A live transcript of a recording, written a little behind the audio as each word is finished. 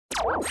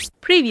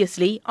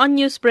Previously on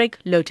Newsbreak,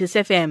 Lotus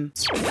FM.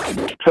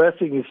 First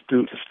thing is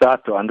to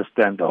start to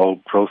understand the whole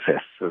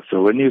process.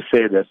 So when you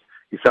say that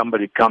if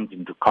somebody comes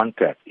into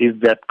contact, is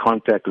that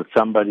contact with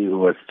somebody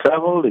who has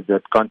traveled? Is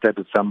that contact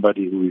with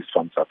somebody who is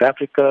from South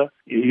Africa?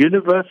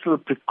 Universal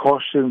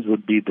precautions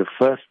would be the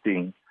first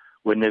thing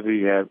whenever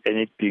you have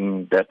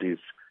anything that is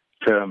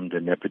termed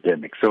an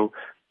epidemic. So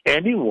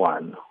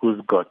anyone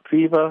who's got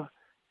fever,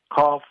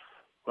 cough,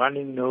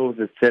 running nose,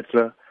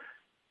 etc.,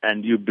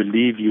 and you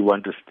believe you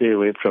want to stay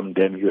away from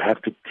them, you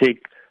have to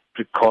take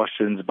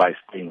precautions by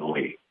staying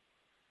away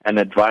and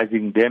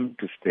advising them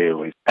to stay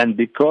away. And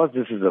because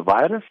this is a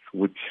virus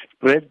which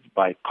spreads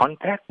by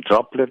contact,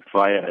 droplet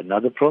via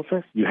another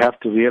process, you have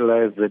to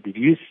realize that if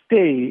you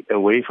stay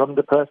away from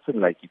the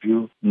person, like if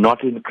you're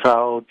not in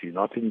crowds, you're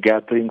not in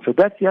gatherings. So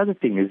that's the other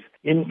thing is,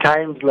 in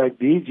times like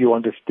these, you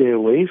want to stay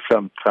away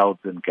from crowds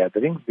and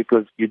gatherings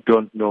because you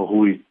don't know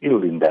who is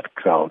ill in that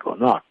crowd or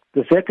not.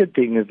 The second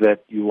thing is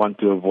that you want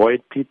to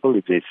avoid people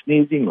if they're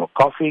sneezing or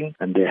coughing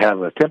and they have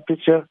a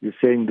temperature. You're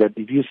saying that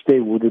if you stay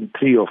within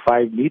 3 or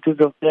 5 meters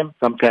of them,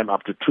 sometime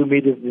up to 2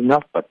 meters is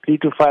enough, but 3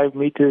 to 5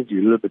 meters, you're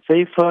a little bit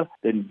safer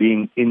than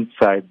being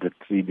inside the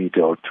 3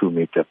 meter or 2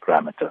 meter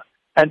parameter.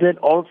 And then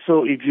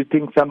also, if you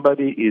think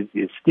somebody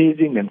is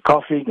sneezing and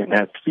coughing and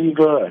has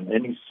fever and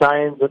any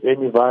signs of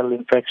any viral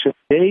infection,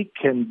 they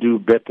can do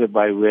better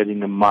by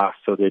wearing a mask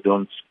so they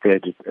don't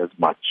spread it as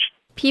much.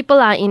 People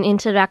are in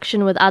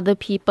interaction with other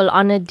people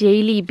on a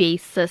daily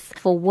basis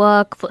for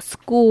work, for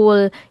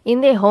school,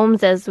 in their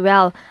homes as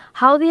well.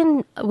 How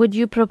then would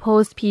you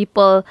propose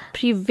people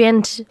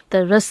prevent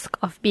the risk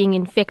of being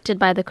infected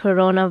by the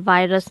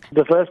coronavirus?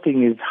 The first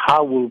thing is,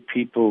 how will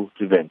people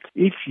prevent?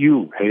 If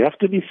you have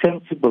to be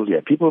sensible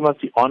here. People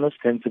must be honest,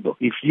 sensible.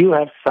 If you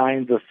have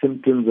signs or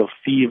symptoms of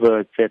fever,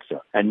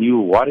 etc., and you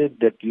worried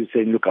that you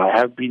say, look, I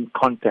have been in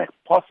contact,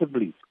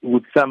 possibly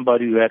with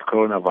somebody who had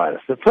coronavirus,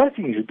 the first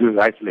thing you should do is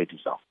isolate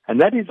yourself. And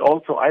that is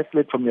also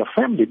isolate from your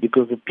family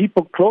because the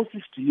people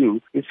closest to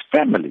you is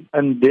family.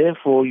 And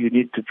therefore, you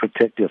need to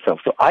protect yourself.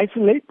 So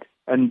isolate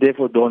and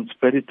therefore don't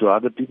spread it to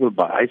other people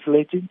by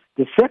isolating.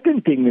 The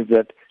second thing is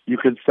that you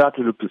can start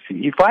to look to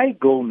see. If I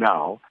go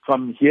now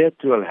from here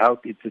to a health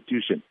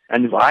institution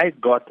and if I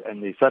got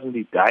and they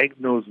suddenly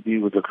diagnose me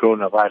with the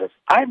coronavirus,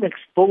 I'm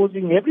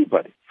exposing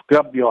everybody.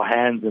 Scrub your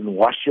hands and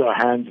wash your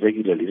hands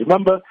regularly.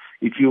 Remember,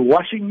 if you're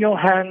washing your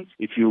hands,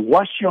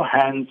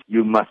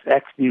 you must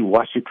actually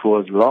wash it for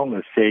as long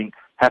as saying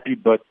happy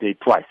birthday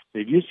twice. So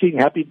if you're saying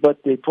happy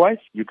birthday twice,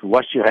 you can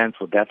wash your hands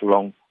for that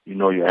long. You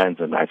know your hands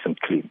are nice and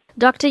clean.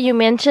 Doctor, you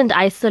mentioned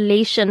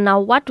isolation.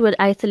 Now, what would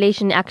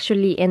isolation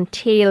actually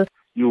entail?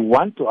 You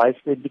want to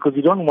isolate because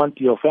you don't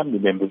want your family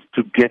members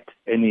to get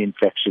any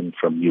infection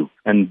from you.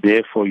 And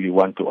therefore, you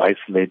want to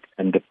isolate.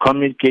 And the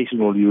communication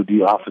you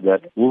do after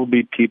that will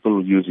be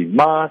people using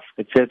masks,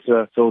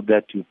 etc., so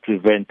that you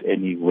prevent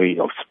any way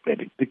of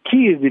spreading. The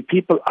key is if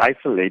people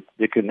isolate,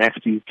 they can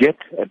actually get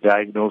a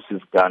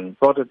diagnosis done,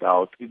 sort it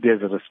out. If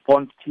there's a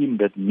response team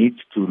that needs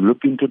to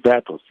look into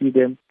that or see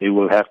them, they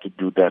will have to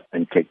do that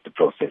and take the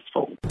process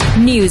forward.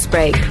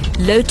 Newsbreak,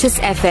 Lotus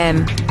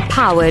FM,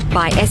 powered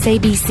by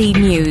SABC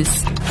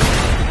News.